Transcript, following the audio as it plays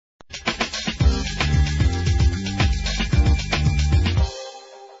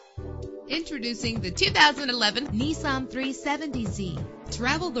Introducing the 2011 Nissan 370Z.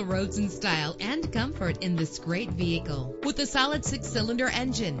 Travel the roads in style and comfort in this great vehicle. With a solid 6-cylinder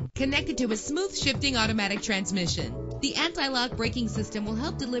engine connected to a smooth shifting automatic transmission, the anti-lock braking system will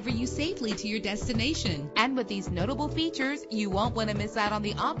help deliver you safely to your destination. And with these notable features, you won't want to miss out on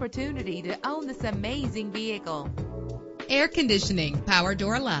the opportunity to own this amazing vehicle. Air conditioning, power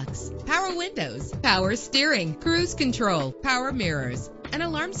door locks, power windows, power steering, cruise control, power mirrors, an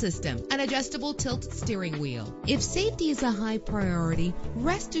alarm system, an adjustable tilt steering wheel. If safety is a high priority,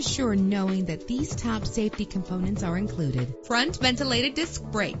 rest assured knowing that these top safety components are included: front ventilated disc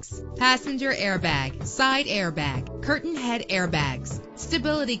brakes, passenger airbag, side airbag, curtain head airbags,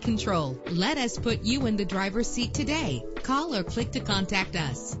 stability control. Let us put you in the driver's seat today. Call or click to contact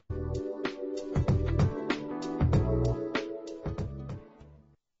us.